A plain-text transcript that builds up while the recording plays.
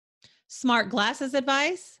Smart glasses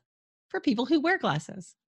advice for people who wear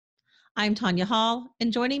glasses. I'm Tanya Hall,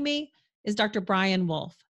 and joining me is Dr. Brian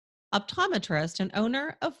Wolf, optometrist and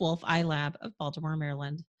owner of Wolf Eye Lab of Baltimore,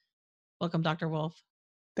 Maryland. Welcome, Dr. Wolf.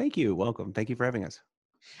 Thank you. Welcome. Thank you for having us.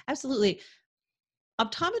 Absolutely.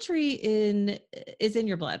 Optometry is in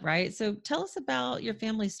your blood, right? So tell us about your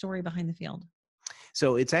family story behind the field.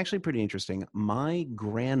 So it's actually pretty interesting. My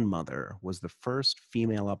grandmother was the first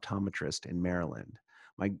female optometrist in Maryland.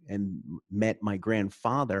 Met my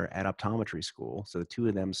grandfather at optometry school. So the two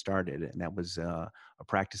of them started, and that was a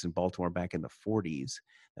practice in Baltimore back in the 40s.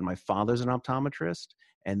 And my father's an optometrist.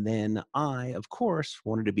 And then I, of course,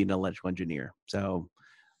 wanted to be an electrical engineer. So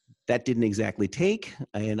that didn't exactly take,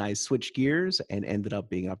 and I switched gears and ended up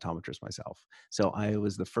being an optometrist myself. So I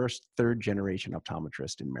was the first third generation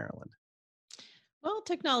optometrist in Maryland. Well,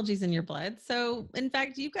 technology's in your blood. So, in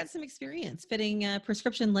fact, you've got some experience fitting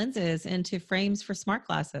prescription lenses into frames for smart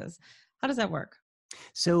glasses. How does that work?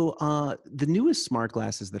 So the newest smart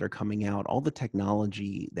glasses that are coming out, all the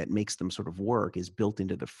technology that makes them sort of work is built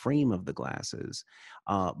into the frame of the glasses.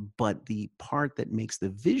 But the part that makes the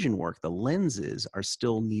vision work, the lenses, are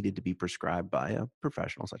still needed to be prescribed by a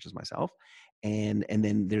professional such as myself. And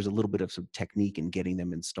then there's a little bit of some technique in getting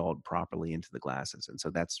them installed properly into the glasses. And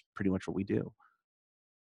so that's pretty much what we do.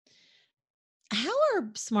 How are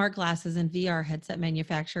smart glasses and VR headset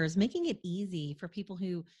manufacturers making it easy for people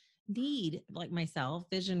who need, like myself,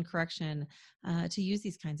 vision correction to use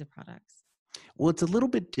these kinds of products? Well, it's a little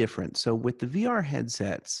bit different. So with the VR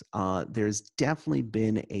headsets, there's definitely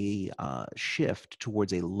been a shift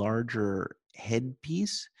towards a larger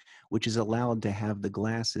headpiece, which is allowed to have the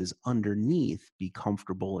glasses underneath be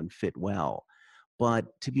comfortable and fit well.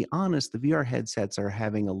 But to be honest, the VR headsets are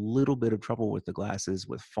having a little bit of trouble with the glasses,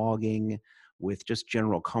 with fogging, with just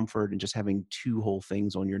general comfort, and just having two whole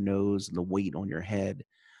things on your nose and the weight on your head.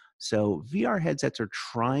 So VR headsets are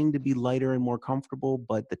trying to be lighter and more comfortable,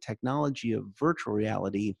 but the technology of virtual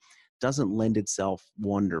reality doesn't lend itself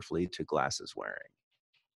wonderfully to glasses wearing.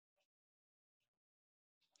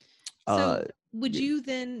 Uh, So, would you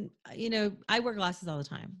then, I wear glasses all the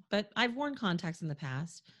time, but I've worn contacts in the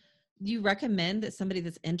past. Do you recommend that somebody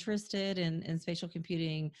that's interested in spatial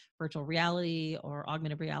computing, virtual reality, or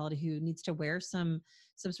augmented reality who needs to wear some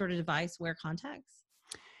sort of device wear contacts?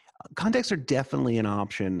 Contacts are definitely an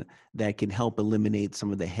option that can help eliminate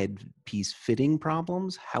some of the headpiece fitting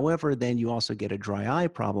problems. However, then you also get a dry eye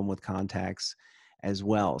problem with contacts as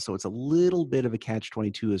well. So it's a little bit of a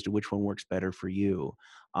catch-22 as to which one works better for you.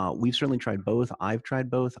 We've certainly tried both. I've tried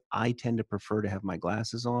both. I tend to prefer to have my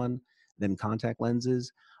glasses on than contact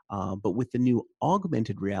lenses. But with the new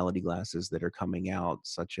augmented reality glasses that are coming out,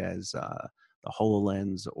 such as the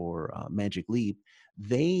HoloLens or Magic Leap,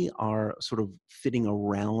 they are sort of fitting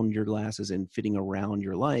around your glasses and fitting around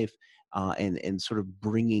your life, and sort of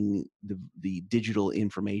bringing the digital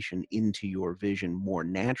information into your vision more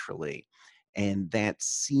naturally. And that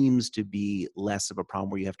seems to be less of a problem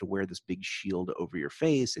where you have to wear this big shield over your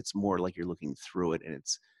face. It's more like you're looking through it, and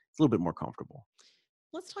it's a little bit more comfortable.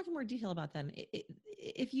 Let's talk in more detail about that.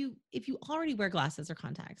 If you already wear glasses or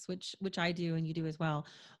contacts, which I do and you do as well,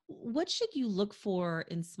 what should you look for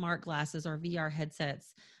in smart glasses or VR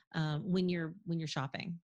headsets when you're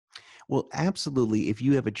shopping? Well, absolutely. If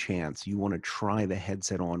you have a chance, you want to try the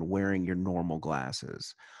headset on wearing your normal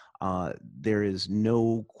glasses. There is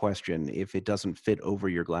no question if it doesn't fit over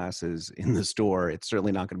your glasses in the store, it's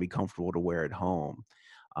certainly not going to be comfortable to wear at home.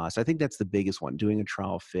 So I think that's the biggest one, doing a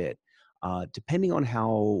trial fit. Depending on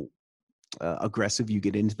how aggressive you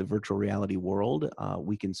get into the virtual reality world,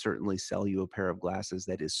 we can certainly sell you a pair of glasses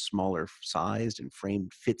that is smaller sized and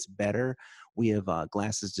framed, fits better. We have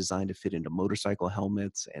glasses designed to fit into motorcycle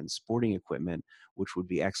helmets and sporting equipment, which would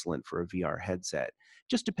be excellent for a VR headset.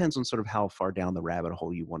 Just depends on sort of how far down the rabbit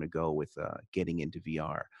hole you want to go with getting into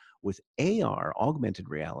VR. With AR, augmented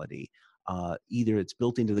reality, either it's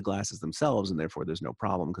built into the glasses themselves, and therefore there's no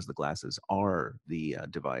problem because the glasses are the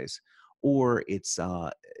device, or it's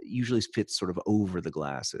usually fits sort of over the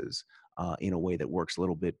glasses in a way that works a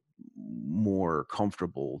little bit more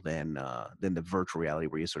comfortable than the virtual reality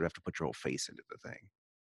where you sort of have to put your whole face into the thing.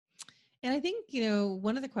 And I think,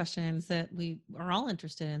 one of the questions that we are all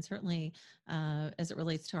interested in, certainly as it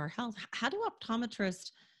relates to our health, how do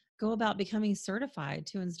optometrists go about becoming certified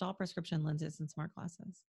to install prescription lenses and smart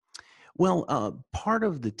glasses? Well, part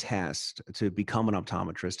of the test to become an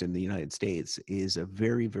optometrist in the United States is a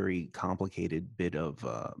very, very complicated bit of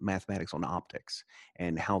mathematics on optics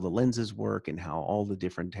and how the lenses work and how all the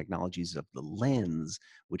different technologies of the lens,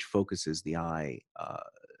 which focuses the eye,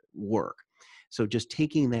 work. So just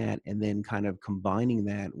taking that and then kind of combining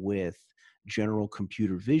that with general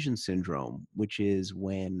computer vision syndrome, which is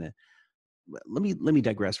when, let me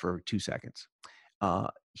digress for 2 seconds.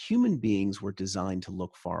 Human beings were designed to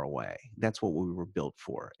look far away. That's what we were built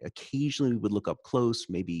for. Occasionally, we would look up close,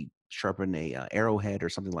 maybe sharpen a arrowhead or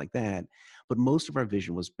something like that. But most of our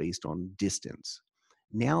vision was based on distance.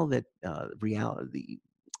 Now that reality,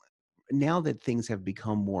 now that things have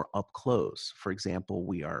become more up close, for example,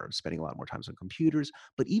 we are spending a lot more time on computers,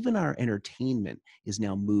 but even our entertainment is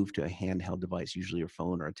now moved to a handheld device, usually a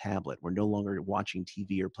phone or a tablet. We're no longer watching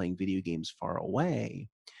TV or playing video games far away.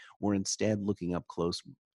 We're instead looking up close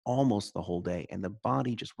almost the whole day. And the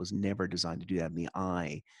body just was never designed to do that. And the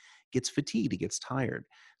eye gets fatigued, it gets tired.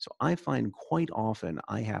 So I find quite often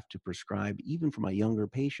I have to prescribe, even for my younger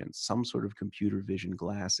patients, some sort of computer vision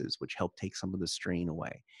glasses, which help take some of the strain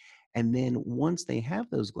away. And then once they have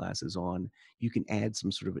those glasses on, you can add some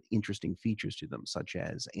sort of interesting features to them, such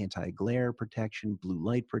as anti glare protection, blue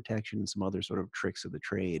light protection, and some other sort of tricks of the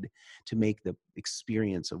trade to make the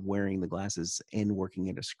experience of wearing the glasses and working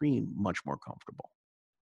at a screen much more comfortable.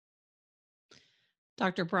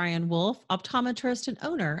 Dr. Brian Wolf, optometrist and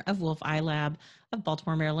owner of Wolf Eye Lab of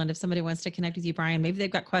Baltimore, Maryland. If somebody wants to connect with you, Brian, maybe they've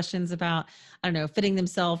got questions about, I don't know, fitting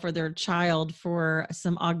themselves or their child for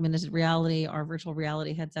some augmented reality or virtual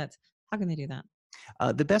reality headsets, how can they do that?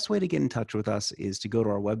 The best way to get in touch with us is to go to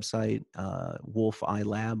our website, Wolf Eye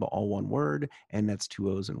Lab, all one word, and that's two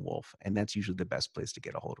O's and Wolf. And that's usually the best place to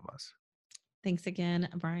get a hold of us. Thanks again,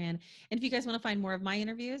 Brian. And if you guys want to find more of my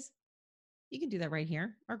interviews, you can do that right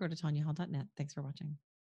here or go to tanyahall.net. Thanks for watching.